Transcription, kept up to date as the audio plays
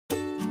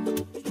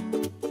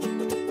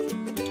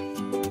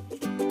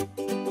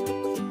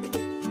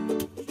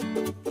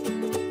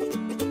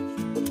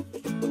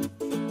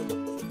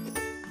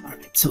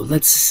So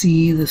let's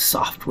see the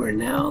software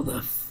now.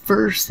 The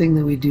first thing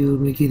that we do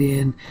when we get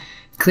in,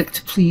 click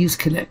to please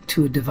connect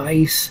to a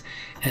device,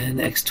 and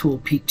the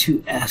xTool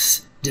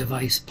P2S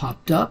device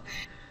popped up.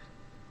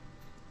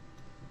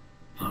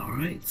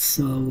 Alright,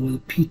 so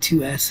the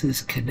P2S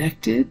is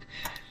connected.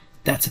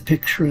 That's a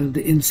picture of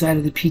the inside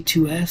of the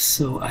P2S,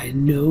 so I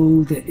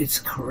know that it's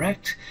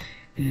correct.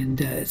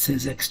 And it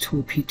says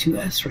xTool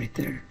P2S right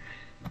there.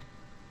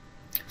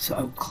 So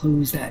I'll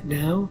close that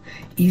now.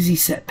 Easy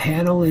Set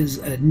Panel is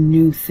a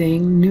new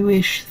thing,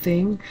 newish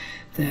thing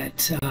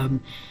that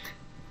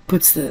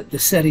puts the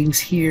settings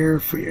here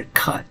for your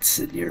cuts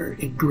and your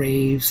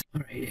engraves.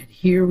 All right, and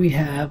here we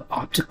have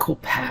optical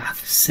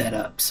path set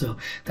up. So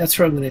that's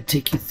where I'm going to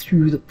take you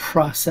through the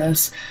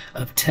process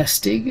of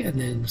testing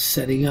and then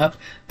setting up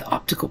the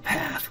optical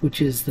path,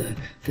 which is the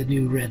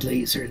new red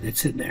laser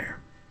that's in there.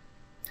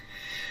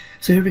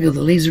 So here we go,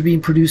 the laser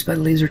beam produced by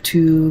the laser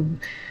tube.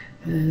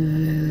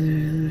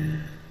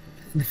 In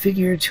the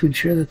figure, to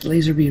ensure that the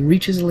laser beam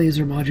reaches the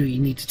laser module, you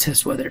need to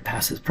test whether it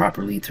passes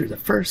properly through the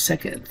first,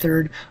 second, and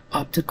third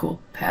optical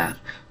path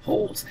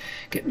holes.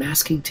 Get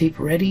masking tape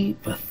ready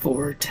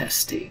before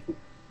testing.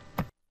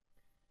 All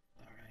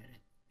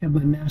right, I have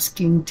my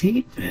masking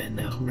tape, and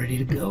now I'm ready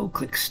to go.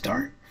 Click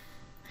Start.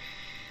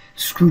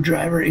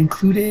 Screwdriver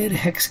included,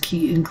 hex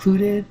key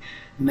included,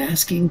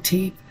 masking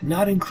tape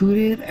not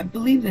included. I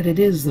believe that it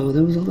is, though.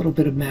 There was a little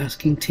bit of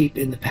masking tape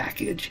in the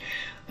package,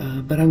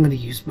 but I'm going to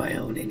use my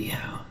own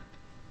anyhow.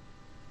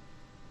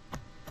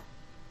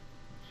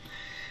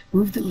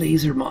 Move the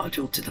laser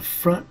module to the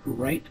front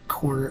right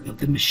corner of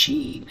the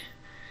machine,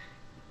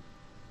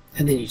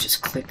 and then you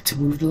just click to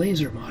move the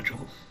laser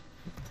module.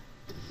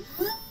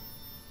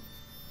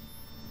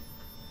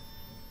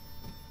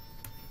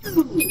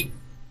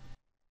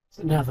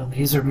 So now the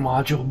laser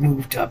module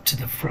moved up to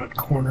the front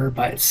corner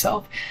by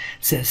itself.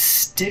 It says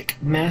stick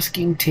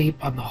masking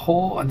tape on the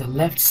hole on the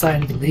left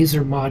side of the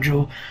laser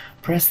module.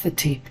 Press the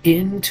tape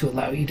in to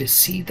allow you to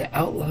see the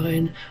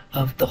outline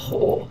of the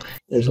hole.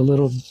 There's a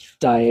little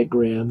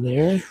diagram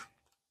there.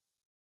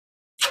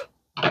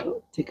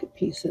 I'll take a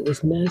piece of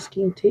this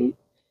masking tape,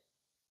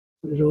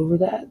 put it over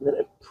that, and then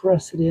I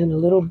press it in a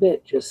little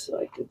bit just so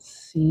I can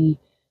see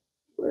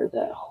where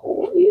that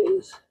hole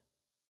is.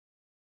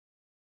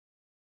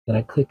 Then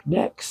I click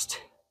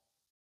Next.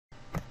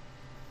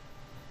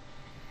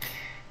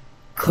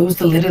 Close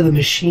the lid of the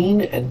machine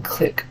and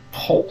click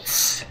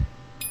Pulse.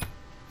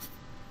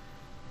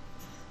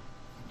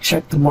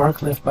 Check the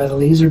mark left by the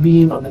laser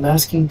beam on the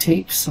masking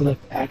tape.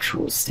 Select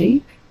Actual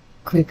State.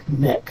 Click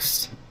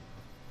Next.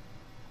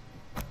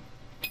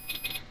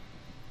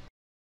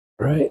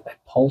 Alright, I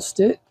pulsed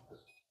it.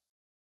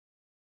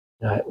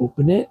 Now I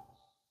open it.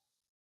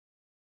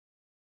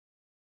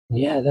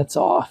 Yeah, that's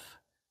off.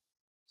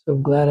 So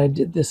I'm glad I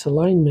did this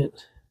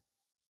alignment.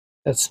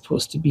 That's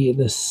supposed to be in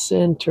the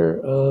center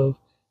of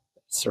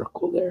that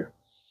circle there.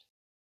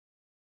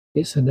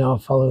 Okay, so now I'll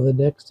follow the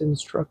next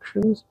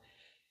instructions.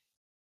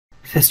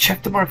 It says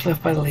check the mark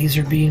left by the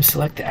laser beam,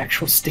 select the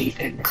actual state,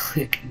 and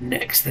click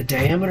Next. The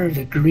diameter of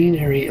the green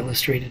area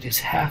illustrated is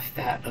half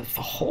that of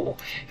the hole.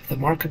 If the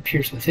mark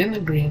appears within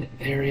the green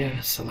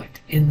area,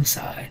 select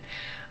Inside.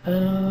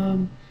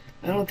 I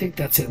don't think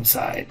that's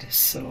inside,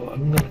 so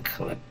I'm going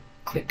to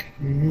click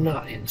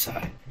Not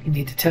Inside. You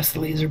need to test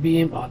the laser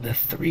beam on the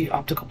 3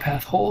 optical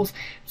path holes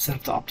and set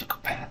up the optical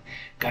path.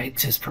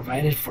 Guidance is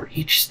provided for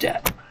each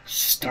step.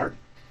 Start.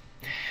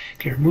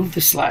 Okay, remove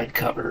the slide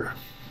cover.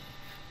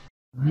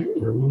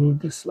 Remove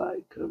the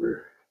slide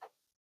cover.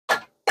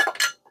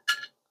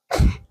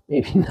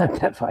 Maybe not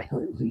that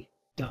violently.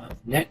 Done.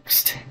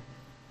 Next.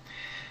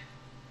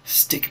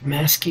 Stick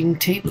masking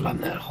tape on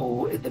that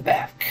hole in the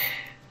back.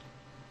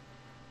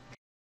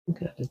 I've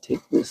got to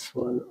take this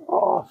one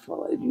off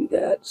while I do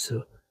that.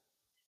 So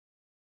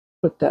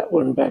put that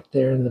one back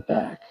there in the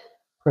back.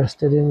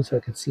 Pressed it in so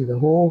I could see the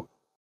hole.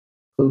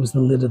 Close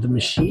the lid of the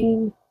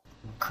machine.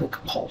 Click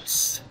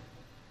Pulse.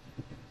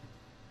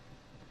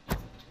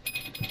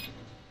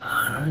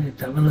 Alright,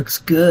 that one looks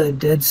good.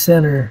 Dead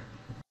center.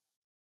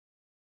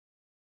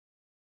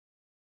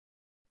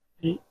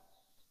 Okay.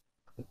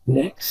 Click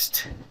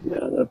Next. Now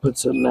I'm going to put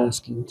some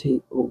masking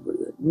tape over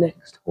the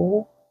next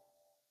hole.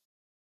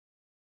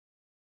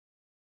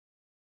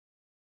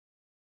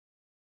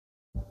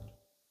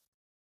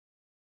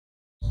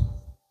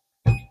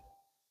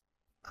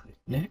 Click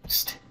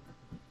Next.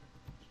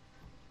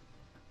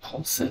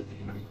 Pulse it.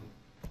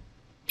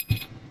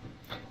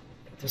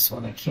 This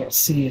one I can't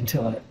see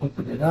until I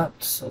open it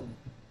up, so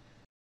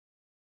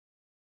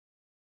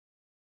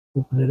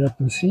open it up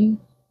and see.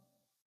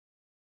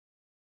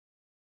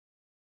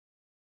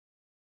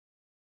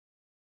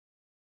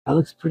 That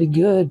looks pretty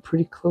good,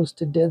 pretty close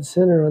to dead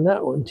center on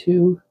that one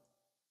too.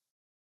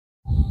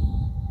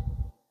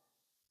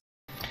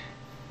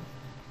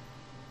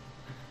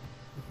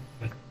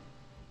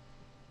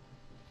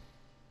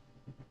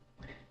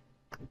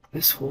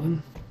 This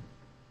one.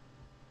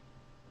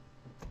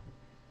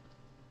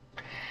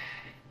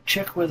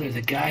 check whether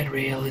the guide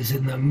rail is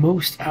in the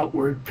most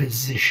outward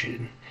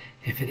position.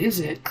 If it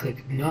isn't,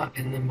 click not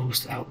in the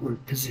most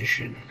outward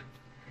position.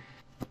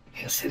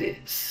 Yes, it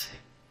is.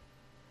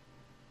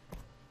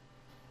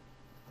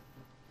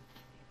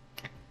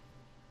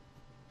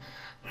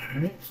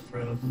 All right,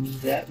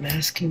 remove that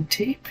masking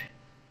tape.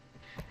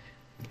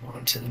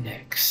 On to the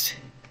next.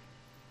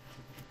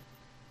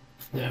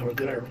 Now we're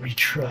going to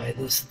retry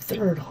this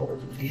third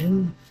hole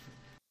again.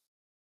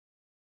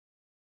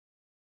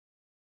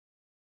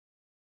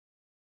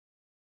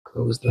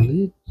 Close the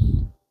lid.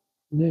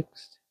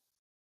 Next.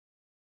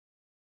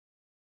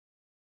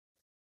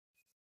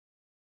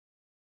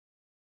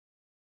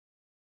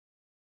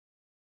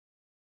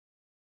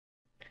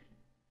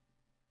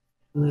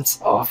 And it's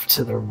off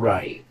to the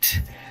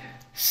right.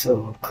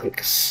 So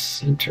click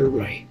center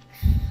right.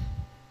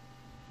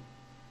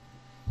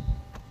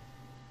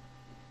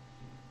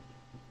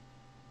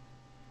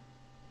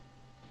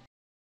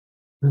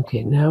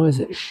 Okay, now as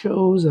it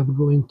shows, I'm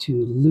going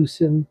to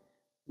loosen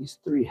these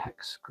 3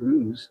 hex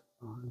screws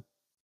on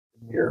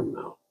the mirror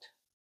mount.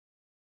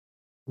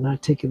 I'm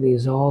not taking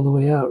these all the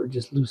way out, we're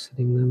just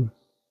loosening them.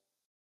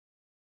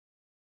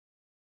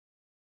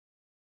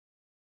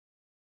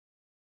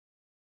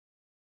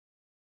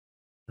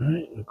 All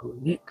right, I'll go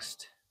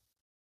next.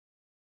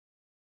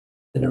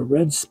 Then a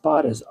red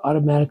spot is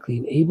automatically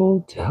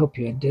enabled to help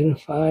you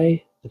identify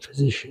the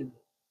position.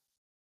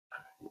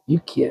 You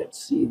can't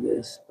see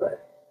this,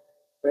 but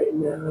right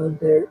now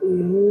there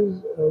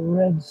is a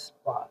red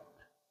spot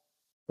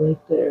right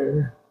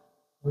there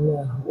on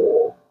that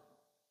hole.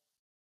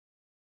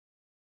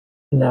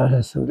 And now it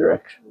has some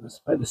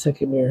directions. By the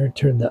second mirror,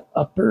 turn the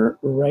upper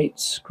right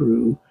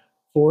screw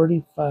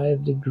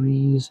 45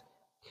 degrees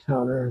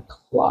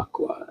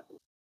counterclockwise.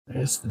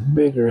 That's the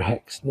bigger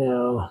hex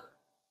now.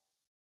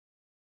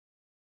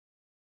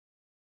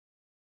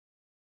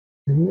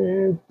 And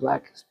there,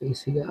 black is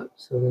facing up,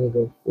 so I'm going to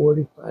go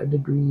 45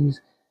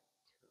 degrees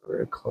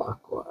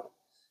counterclockwise.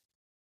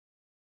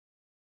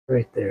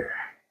 Right there.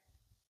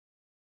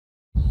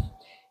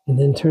 And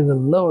then turn the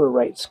lower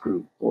right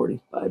screw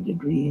 45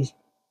 degrees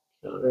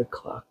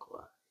counterclockwise.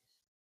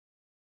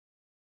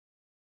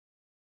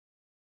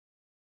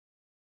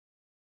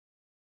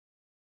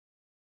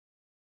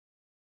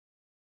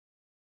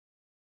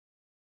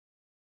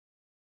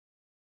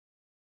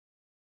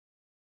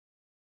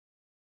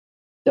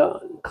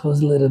 Done. Close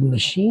the lid of the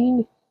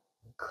machine.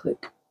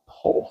 Click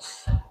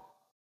pulse.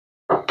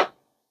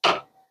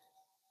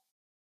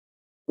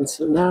 And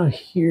so now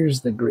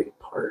here's the great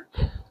part.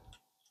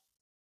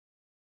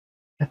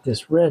 Got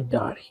this red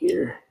dot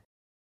here,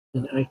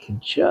 and I can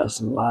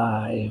just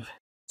live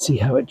see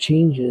how it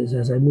changes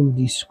as I move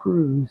these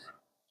screws.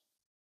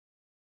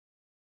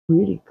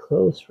 Pretty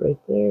close right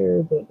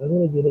there, but I'm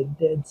going to get it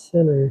dead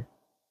center.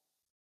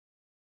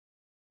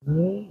 All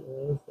right,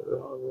 that's the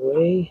wrong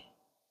way.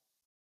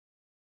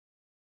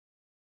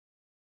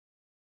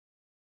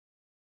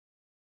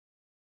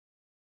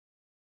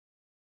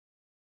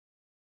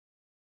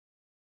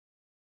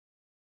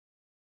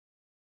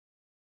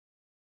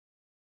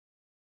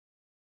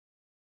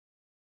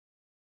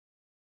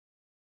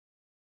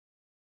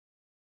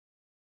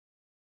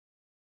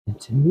 And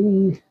to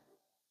me,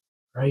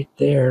 right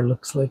there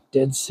looks like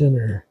dead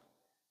center.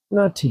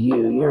 Not to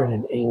you, you're at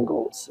an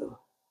angle, so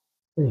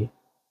let me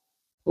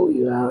pull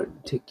you out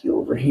and take you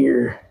over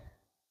here.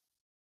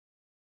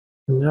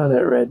 And now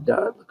that red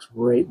dot looks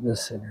right in the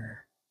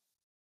center.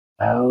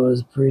 That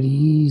was pretty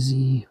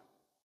easy.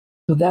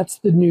 So that's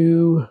the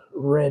new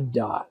red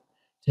dot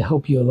to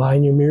help you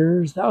align your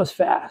mirrors. That was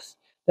fast.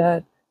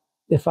 That,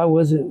 if I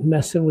wasn't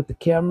messing with the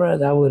camera,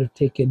 that would have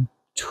taken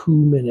 2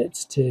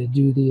 minutes to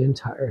do the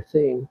entire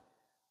thing.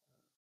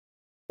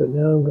 So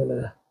now I'm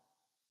gonna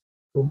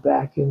go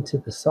back into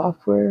the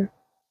software.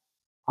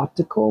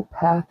 Optical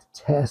path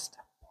test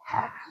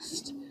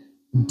passed.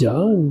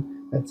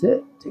 Done. That's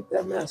it. Take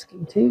that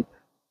masking tape.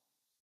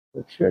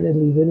 Make sure I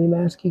didn't leave any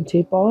masking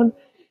tape on.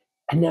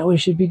 And now we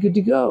should be good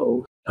to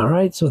go. All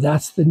right, so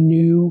that's the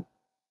new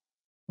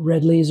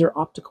red laser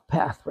optical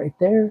path right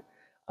there.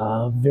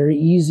 Very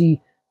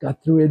easy.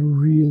 Got through it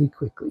really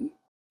quickly.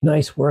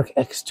 Nice work,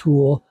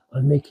 xTool,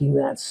 on making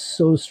that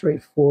so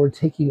straightforward,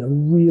 taking a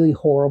really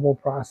horrible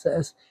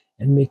process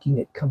and making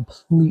it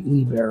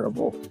completely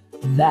bearable.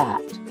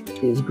 That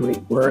is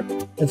great work.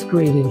 That's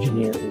great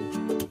engineering.